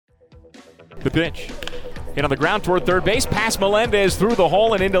The pitch. Hit on the ground toward third base, past Melendez through the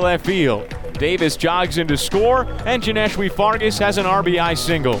hole and into left field. Davis jogs in to score, and Johneshwy Fargas has an RBI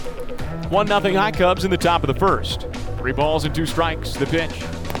single. 1-0 High Cubs in the top of the first. 3 balls and 2 strikes. The pitch.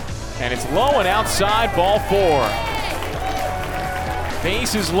 And it's low and outside, ball 4.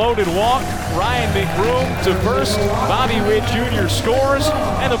 Bases loaded walk. Ryan McBroom to first. Bobby Witt Jr. scores,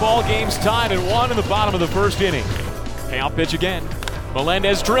 and the ball game's tied at 1 in the bottom of the first inning. Payoff pitch again.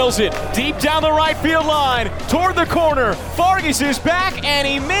 Melendez drills it deep down the right field line toward the corner. Fargas is back, and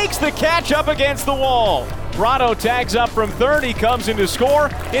he makes the catch up against the wall. Prado tags up from third. He comes in to score.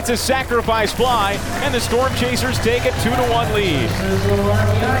 It's a sacrifice fly, and the Storm Chasers take a 2-1 lead.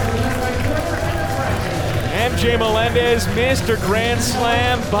 MJ Melendez missed a grand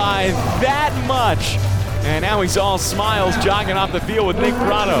slam by that much. And now he's all smiles jogging off the field with Nick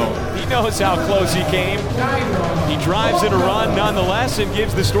Prado. He knows how close he came. He drives in a run nonetheless and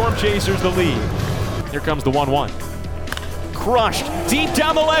gives the Storm Chasers the lead. Here comes the 1-1. Crushed deep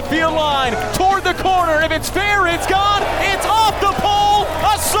down the left field line toward the corner. If it's fair, it's gone. It's off the pole.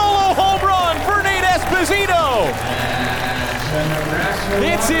 A solo home run for Nate Esposito.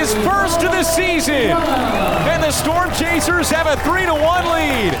 It's his first of the season. And the Storm Chasers have a 3-1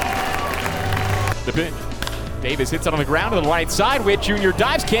 lead. The pitch. Davis hits it on the ground to the right side. Witt Jr.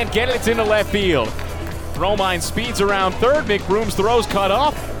 dives, can't get it. It's into left field. Romine speeds around third. McBroom's throws cut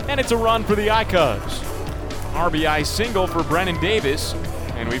off, and it's a run for the I-Cubs. RBI single for Brennan Davis,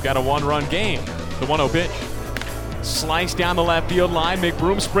 and we've got a 1-run game. The 1-0 pitch. Slice down the left field line.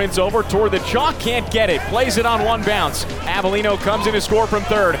 McBroom sprints over toward the chalk, can't get it. Plays it on one bounce. Avellino comes in to score from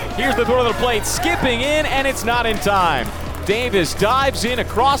third. Here's the throw to the plate, skipping in, and it's not in time. Davis dives in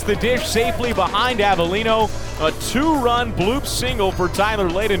across the dish safely behind Avellino. A 2-run bloop single for Tyler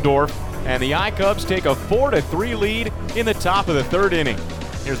Ladendorf, and the I-Cubs take a 4-3 lead in the top of the third inning.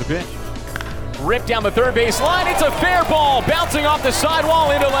 Here's the pitch. Ripped down the third base line. It's a fair ball, bouncing off the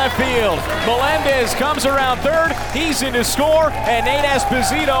sidewall into left field. Melendez comes around third. He's in to score, and Nate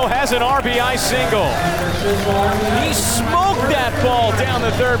Esposito has an RBI single. He smoked that ball down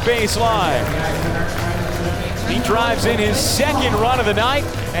the third base line. He drives in his second run of the night,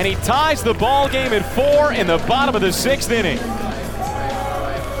 and he ties the ball game at 4 in the bottom of the 6th inning.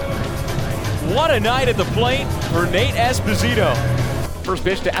 What a night at the plate for Nate Esposito. First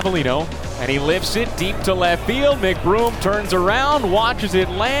pitch to Avellino, and he lifts it deep to left field. McBroom turns around, watches it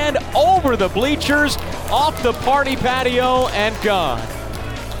land over the bleachers, off the party patio, and gone.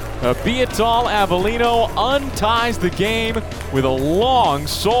 Abiatal Avellino unties the game with a long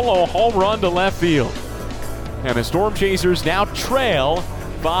solo home run to left field. And the Storm Chasers now trail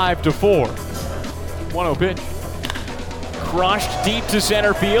 5-4. 1-0 pitch. Crushed deep to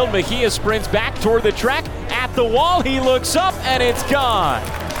center field. Mejia sprints back toward the track. At the wall, he looks up, and it's gone.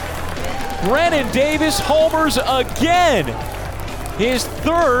 Brennan Davis homers again. His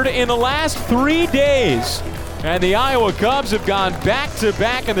third in the last 3 days. And the Iowa Cubs have gone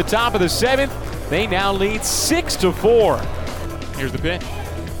back-to-back in the top of the 7th. They now lead 6-4. Here's the pitch.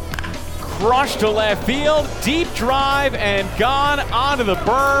 Crushed to left field, deep drive, and gone onto the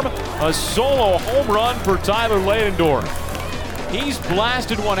berm. A solo home run for Tyler Ladendorf. He's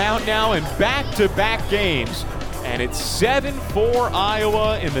blasted one out now in back-to-back games. And it's 7-4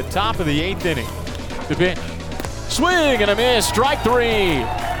 Iowa in the top of the 8th inning. The pitch. Swing and a miss, strike 3.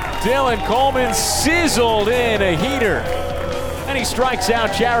 Dylan Coleman sizzled in a heater. And he strikes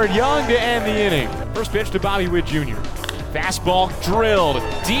out Jared Young to end the inning. First pitch to Bobby Witt Jr. Fastball drilled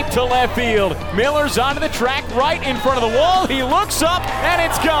deep to left field. Miller's onto the track right in front of the wall. He looks up, and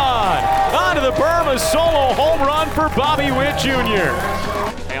it's gone. Onto the berm, a solo home run for Bobby Witt Jr.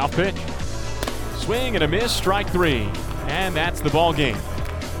 Payoff pitch. Swing and a miss, strike 3. And that's the ball game.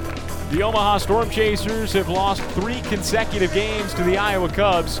 The Omaha Storm Chasers have lost 3 consecutive games to the Iowa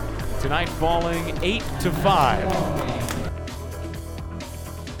Cubs, tonight falling 8-5.